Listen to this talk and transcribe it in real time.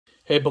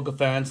Hey Poke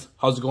fans,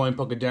 how's it going?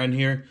 Poke Dan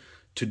here.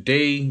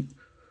 Today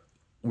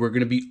we're going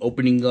to be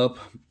opening up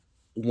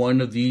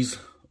one of these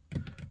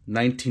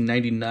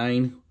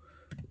 1999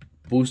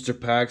 booster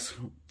packs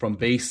from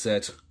base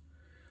set.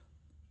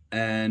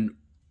 And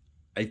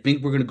I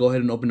think we're going to go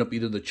ahead and open up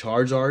either the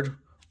Charizard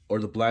or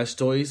the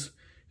Blastoise.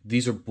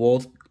 These are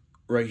both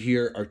right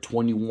here are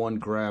 21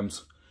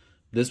 grams.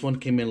 This one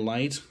came in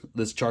light,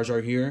 this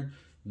Charizard here.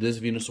 This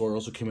Venusaur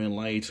also came in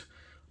light.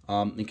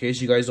 In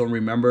case you guys don't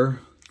remember,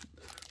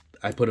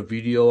 I put a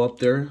video up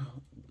there.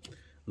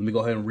 Let me go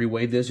ahead and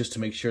reweigh this just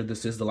to make sure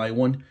this is the light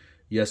one.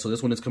 Yeah, so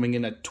this one is coming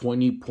in at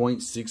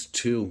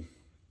 20.62.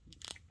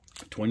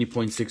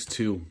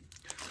 20.62.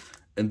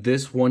 And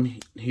this one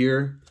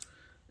here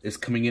is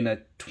coming in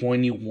at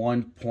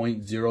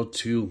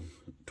 21.02.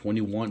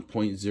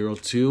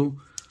 21.02.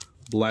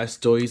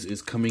 Blastoise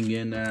is coming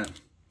in at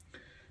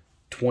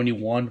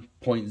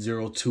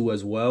 21.02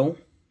 as well.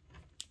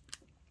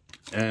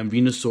 And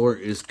Venusaur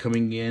is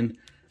coming in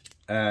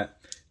at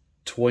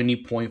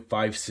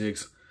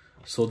 20.56.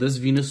 So this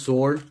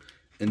Venusaur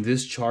and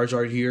this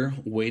Charizard here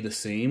weigh the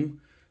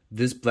same.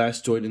 This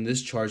Blastoise and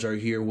this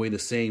Charizard here weigh the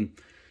same.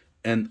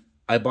 And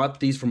I bought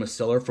these from a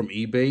seller from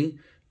eBay,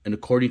 and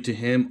according to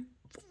him,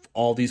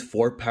 all these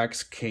 4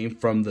 packs came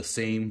from the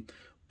same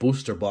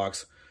booster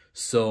box.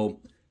 So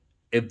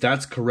if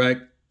that's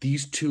correct,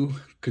 these two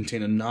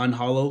contain a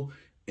non-holo,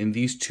 and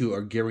these two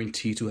are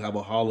guaranteed to have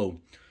a holo.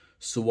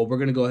 So what we're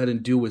going to go ahead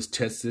and do is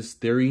test this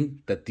theory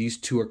that these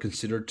two are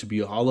considered to be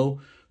a holo.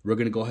 We're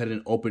going to go ahead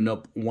and open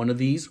up one of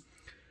these.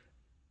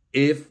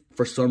 If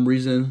for some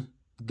reason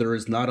there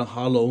is not a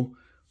holo,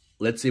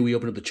 let's say we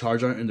open up the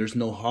Charizard and there's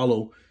no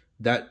holo,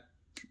 that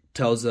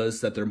tells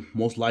us that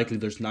most likely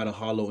there's not a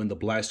holo in the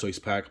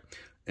Blastoise pack,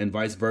 and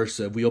vice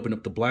versa. If we open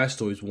up the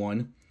Blastoise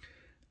one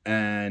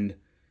and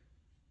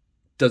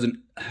doesn't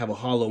have a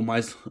holo,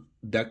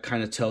 that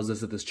kind of tells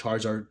us that this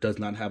Charizard does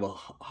not have a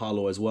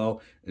holo as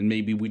well, and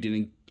maybe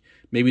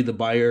the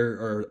buyer,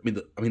 or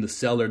the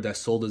seller that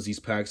sold us these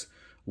packs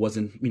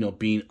wasn't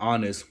being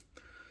honest.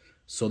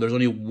 So there's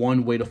only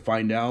one way to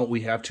find out.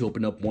 We have to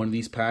open up one of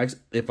these packs.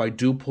 If I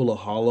do pull a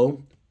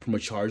holo from a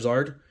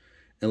Charizard,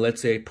 and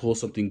let's say I pull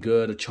something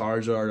good, a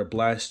Charizard, a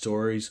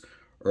Blastoise,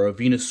 or a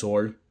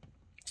Venusaur,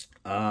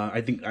 I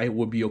think I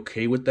would be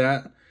okay with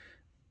that.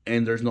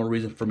 And there's no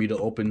reason for me to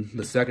open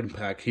the second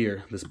pack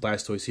here, this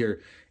Blastoise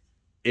here.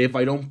 If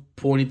I don't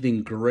pull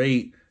anything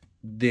great,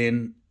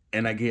 and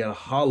I get a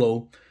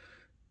holo,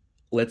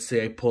 let's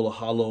say I pull a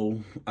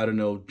holo, I don't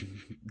know,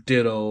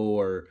 Ditto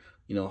or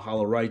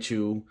Holo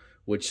Raichu,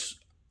 which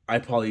I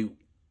probably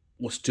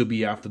will still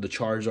be after the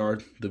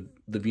Charizard, the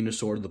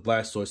Venusaur, the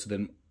Blastoise. So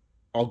then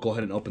I'll go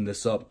ahead and open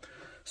this up.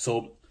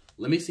 So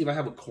let me see if I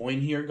have a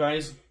coin here,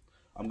 guys.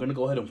 I'm gonna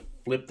go ahead and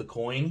flip the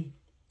coin,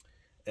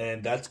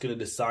 and that's gonna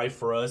decide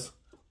for us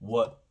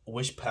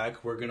which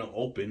pack we're gonna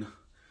open.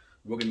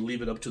 We're gonna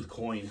leave it up to the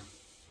coin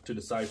to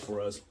decide for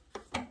us.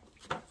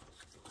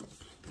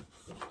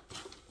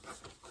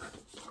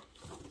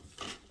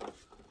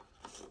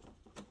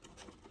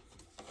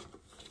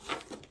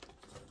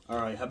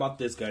 Alright, how about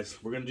this, guys?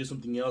 We're gonna do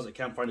something else. I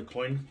can't find a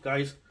coin,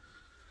 guys.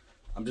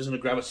 I'm just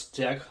gonna grab a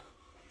stack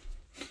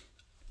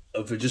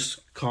of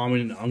just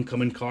common and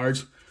uncommon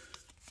cards,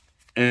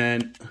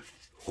 and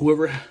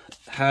whoever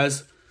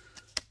has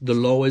the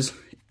lowest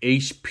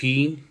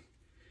HP,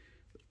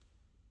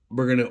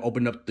 we're gonna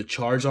open up the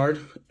Charizard,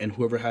 and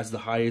whoever has the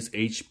highest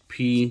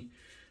HP,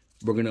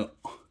 we're gonna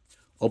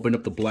open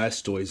up the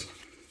Blastoise.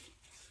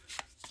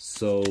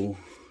 So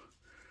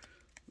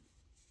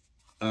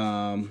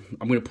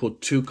I'm gonna pull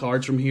 2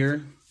 cards from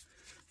here,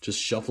 just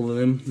shuffle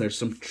them. There's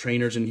some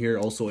trainers in here,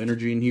 also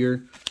energy in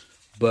here,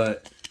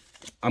 but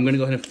I'm gonna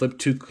go ahead and flip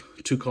two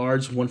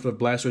cards, one for the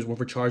Blastoise, one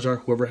for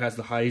Charizard. Whoever has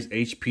the highest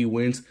HP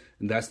wins,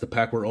 and that's the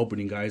pack we're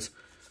opening, guys.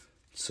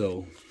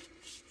 So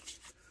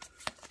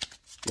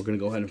we're gonna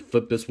go ahead and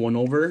flip this one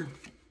over.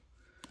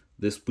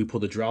 We pull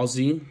the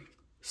Drowsy,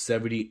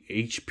 70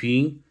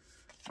 HP,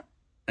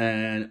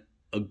 and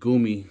a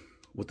Gumi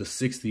with the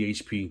 60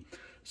 HP.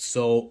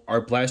 So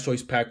our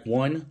Blastoise pack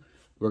 1,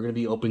 we're gonna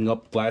be opening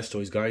up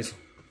Blastoise, guys.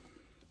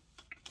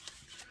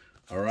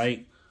 All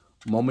right,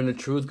 moment of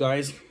truth,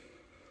 guys.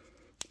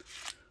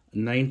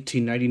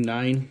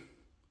 1999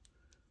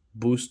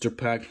 booster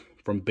pack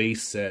from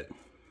base set.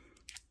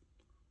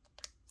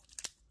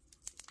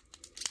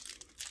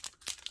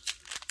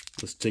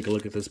 Let's take a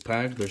look at this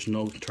pack. There's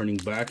no turning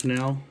back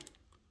now.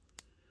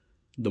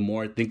 The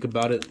more I think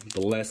about it,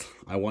 the less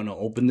I want to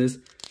open this.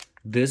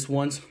 This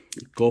one's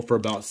go for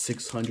about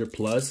 600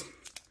 plus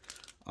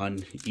on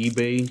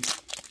eBay.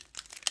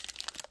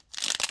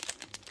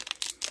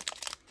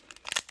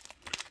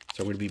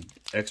 So I'm going to be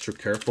extra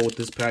careful with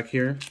this pack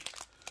here.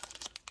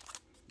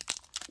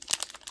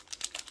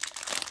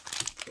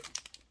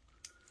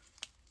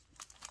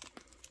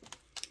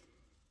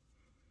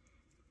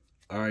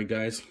 Alright,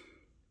 guys.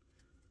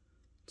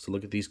 So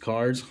look at these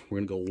cards.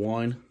 We're going to go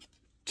 1,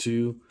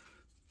 2,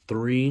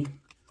 3.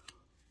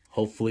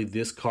 Hopefully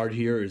this card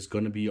here is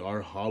going to be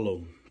our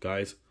holo,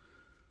 guys.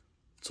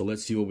 So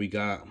let's see what we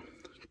got.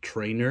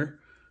 Trainer,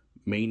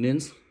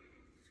 Maintenance,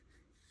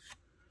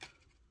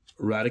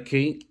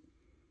 Eradicate,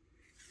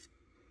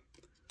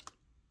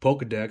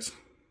 Pokedex,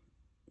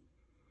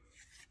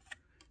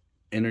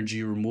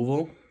 Energy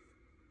Removal,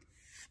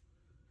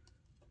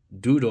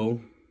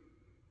 Doodle,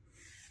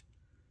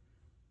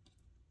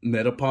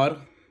 Metapod,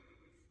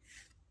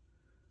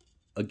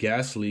 a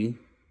Ghastly,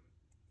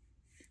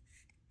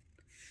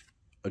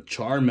 a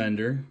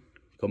Charmander.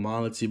 Come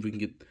on, let's see if we can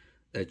get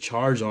that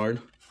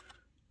Charizard.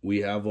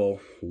 We have a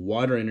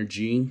Water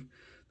Energy.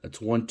 That's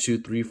 1, 2,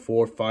 3,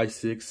 4, 5,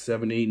 6,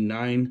 7, 8,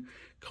 9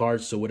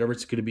 cards. So whatever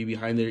it's going to be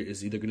behind there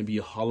is either going to be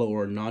a holo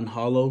or a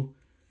non-holo.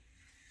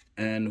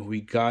 And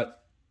we got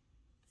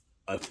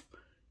a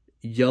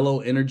Yellow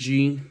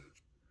Energy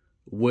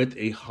with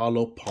a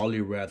holo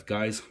Poliwrath,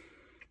 guys.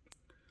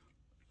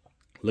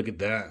 Look at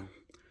that.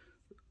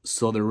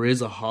 So there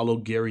is a holo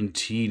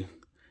guaranteed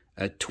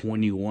at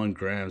 21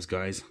 grams,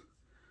 guys.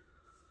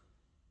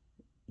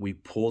 We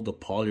pulled the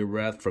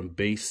Poliwrath from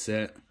base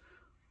set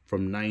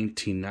from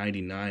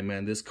 1999,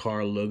 man. This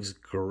card looks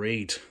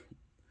great.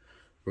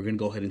 We're going to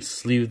go ahead and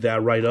sleeve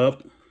that right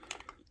up.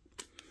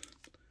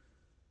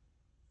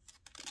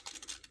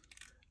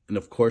 And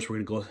of course, we're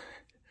going to go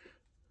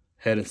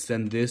ahead and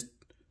send this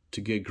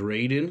to get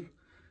graded.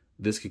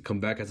 This could come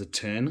back as a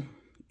 10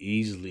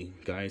 easily,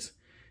 guys.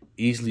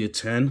 Easily a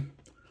 10.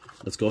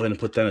 Let's go ahead and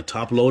put that in a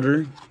top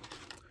loader.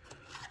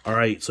 All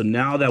right, so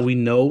now that we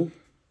know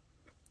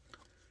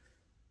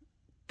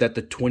that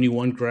the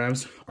 21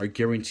 grams are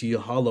guaranteed a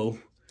holo,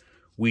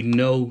 we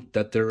know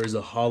that there is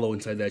a holo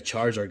inside that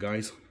Charizard,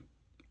 guys.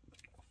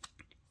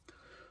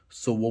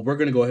 So what we're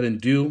going to go ahead and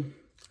do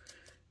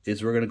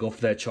is we're going to go for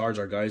that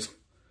Charizard, guys.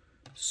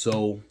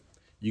 So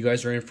you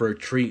guys are in for a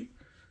treat.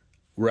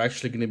 We're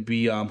actually going to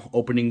be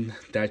opening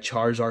that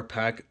Charizard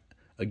pack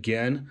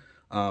again.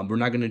 We're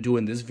not going to do it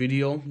in this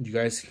video. You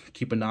guys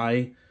keep an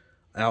eye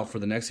out for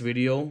the next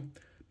video.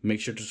 Make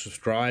sure to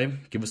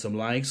subscribe, give us some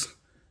likes,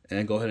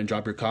 and go ahead and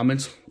drop your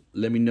comments.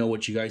 Let me know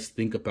what you guys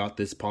think about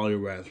this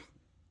Poliwrath.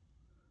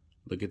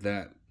 Look at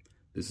that.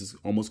 This is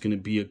almost going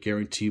to be a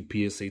guaranteed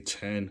PSA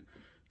 10.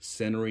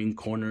 Centering,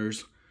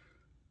 corners.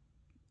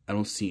 I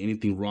don't see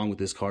anything wrong with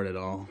this card at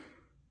all.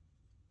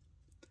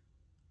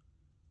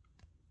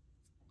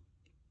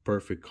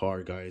 Perfect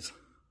card, guys.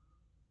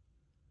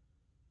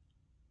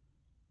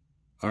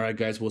 Alright,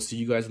 guys. We'll see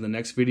you guys in the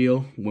next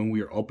video when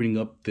we are opening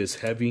up this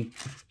heavy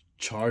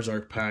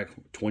Charizard pack,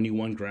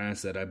 21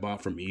 grams that I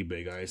bought from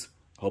eBay, guys.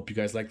 Hope you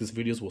guys like this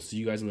video. We'll see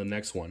you guys in the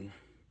next one.